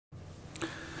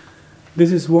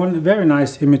This is one very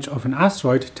nice image of an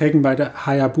asteroid taken by the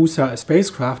Hayabusa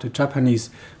spacecraft, a Japanese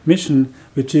mission,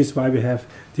 which is why we have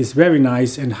this very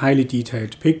nice and highly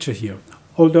detailed picture here.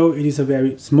 Although it is a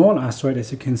very small asteroid,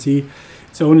 as you can see,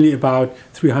 it's only about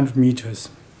 300 meters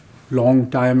long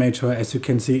diameter. As you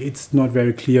can see, it's not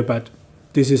very clear, but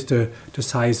this is the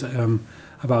size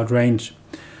about range.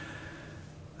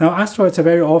 Now, asteroids are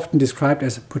very often described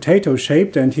as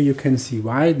potato-shaped, and here you can see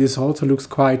why. This also looks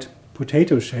quite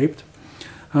potato-shaped.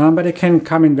 But it can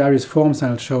come in various forms,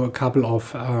 and I'll show a couple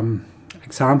of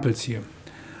examples here.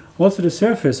 Also, the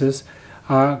surfaces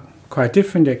are quite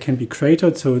different. They can be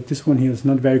cratered, so this one here is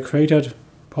not very cratered,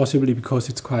 possibly because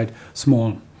it's quite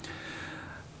small.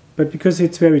 But because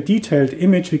it's a very detailed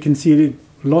image, we can see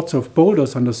lots of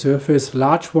boulders on the surface,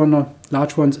 large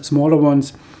ones, smaller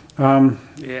ones.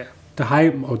 The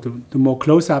more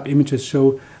close-up images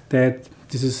show that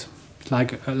this is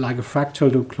like a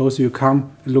fractal. The closer you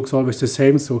come, it looks always the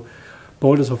same, so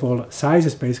boulders of all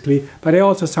sizes basically. But there are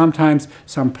also sometimes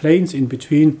some planes in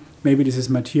between. Maybe this is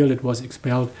material that was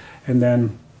expelled and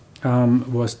then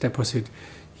was deposited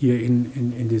here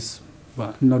in this,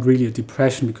 well, not really a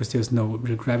depression because there's no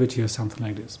real gravity or something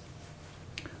like this.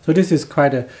 So this is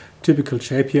quite a typical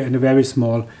shape here and a very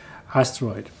small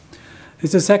asteroid.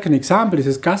 This is the second example. This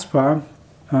is Gaspar.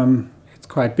 It's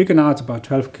quite bigger now. It's about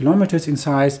 12 kilometers in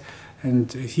size.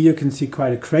 And here you can see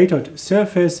quite a cratered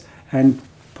surface, and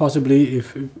possibly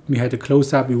if we had a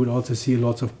close-up we would also see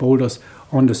lots of boulders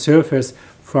on the surface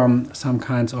from some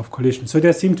kinds of collisions. So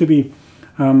there seem to be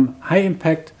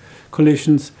high-impact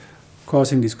collisions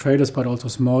causing these craters, but also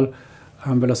small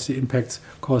velocity impacts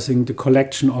causing the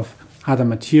collection of other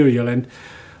material. And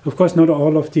of course not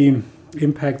all of the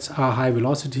impacts are high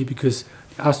velocity, because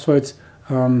asteroids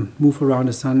move around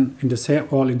the sun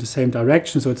all in the same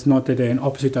direction, so it's not that they're in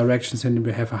opposite directions and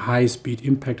we have a high speed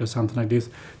impact or something like this.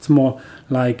 It's more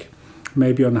like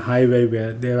maybe on a highway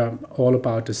where they are all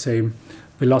about the same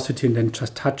velocity and then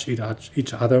just touch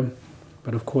each other.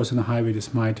 But of course on a highway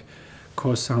this might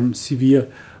cause some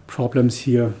severe problems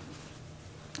here.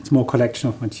 It's more collection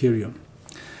of material.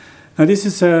 Now this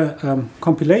is a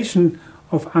compilation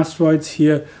of asteroids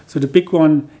here. So the big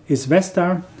one is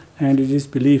Vesta. And it is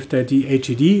believed that the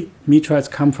HED meteorites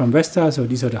come from Vesta. So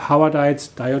these are the Howardites,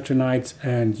 Diogenites,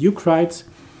 and Eucrites,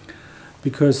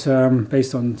 because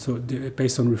based on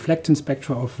reflectance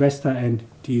spectra of Vesta and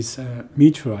these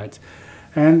meteorites.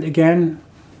 And again,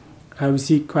 we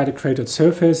see quite a cratered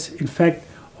surface. In fact,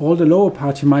 all the lower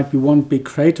part here might be one big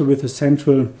crater with a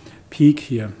central peak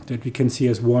here that we can see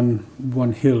as one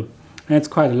hill. And it's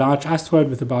quite a large asteroid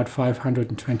with about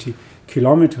 520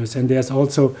 kilometers. And there's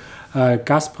also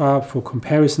Gaspar for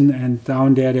comparison, and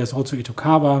down there's also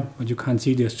Itokawa, but you can't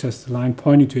see, there's just a line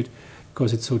pointing to it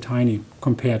because it's so tiny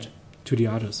compared to the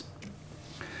others.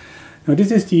 Now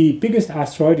this is the biggest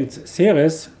asteroid. It's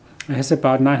Ceres. It has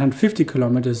about 950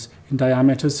 kilometers in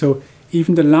diameter, so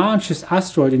even the largest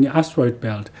asteroid in the asteroid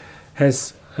belt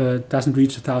doesn't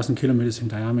reach 1,000 kilometers in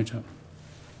diameter.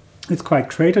 It's quite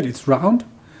cratered, it's round,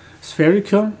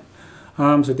 spherical.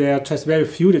 So there are just very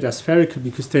few that are spherical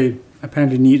because they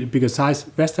apparently need a bigger size.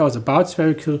 Vesta was about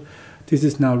spherical. This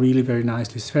is now really very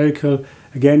nicely spherical.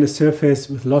 Again, the surface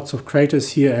with lots of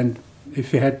craters here, and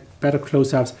if you had better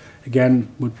close-ups, again,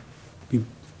 would be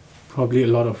probably a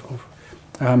lot of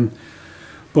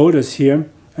boulders here.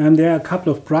 And there are a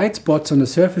couple of bright spots on the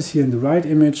surface here in the right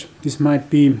image. This might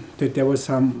be that there was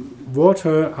some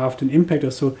water after an impact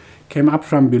or so came up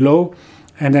from below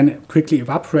and then quickly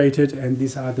evaporated, and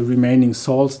these are the remaining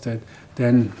salts that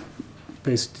then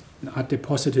are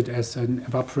deposited as an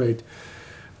evaporate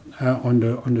on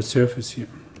the surface here.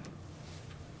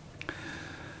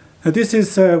 Now this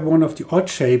is one of the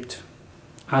odd-shaped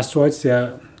asteroids. There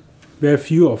are very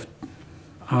few of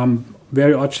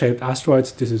very odd-shaped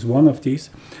asteroids. This is one of these.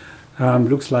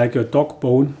 Looks like a dog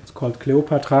bone. It's called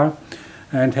Kleopatra,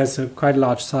 and has a quite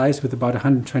large size with about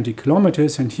 120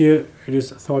 kilometers. And here it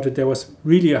is thought that there was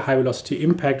really a high velocity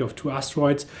impact of two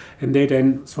asteroids, and they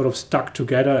then sort of stuck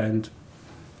together and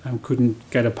couldn't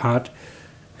get apart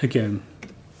again.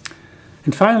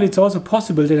 And finally, it's also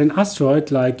possible that an asteroid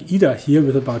like Ida here,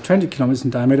 with about 20 kilometers in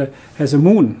diameter, has a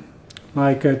moon,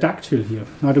 like a Dactyl here.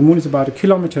 Now the moon is about 1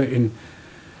 kilometer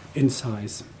in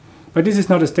size. But this is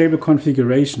not a stable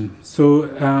configuration. So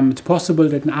it's possible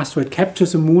that an asteroid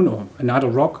captures a moon or another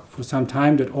rock for some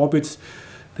time that orbits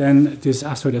then this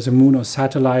asteroid as a moon or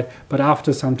satellite. But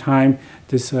after some time,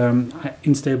 this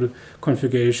unstable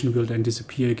configuration will then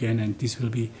disappear again, and these will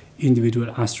be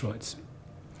individual asteroids.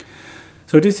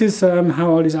 So this is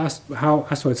how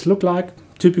asteroids look like.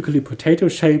 Typically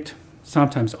potato-shaped,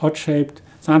 sometimes odd-shaped,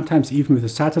 sometimes even with a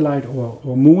satellite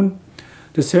or moon.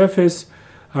 The surface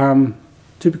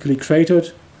typically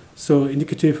cratered, so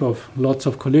indicative of lots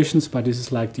of collisions, but this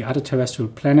is like the other terrestrial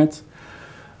planets.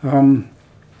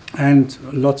 And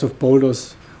lots of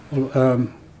boulders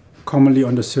commonly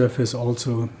on the surface,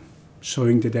 also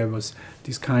showing that there was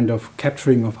this kind of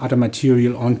capturing of other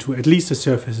material onto at least the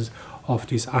surfaces of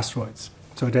these asteroids.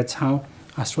 So that's how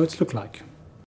asteroids look like.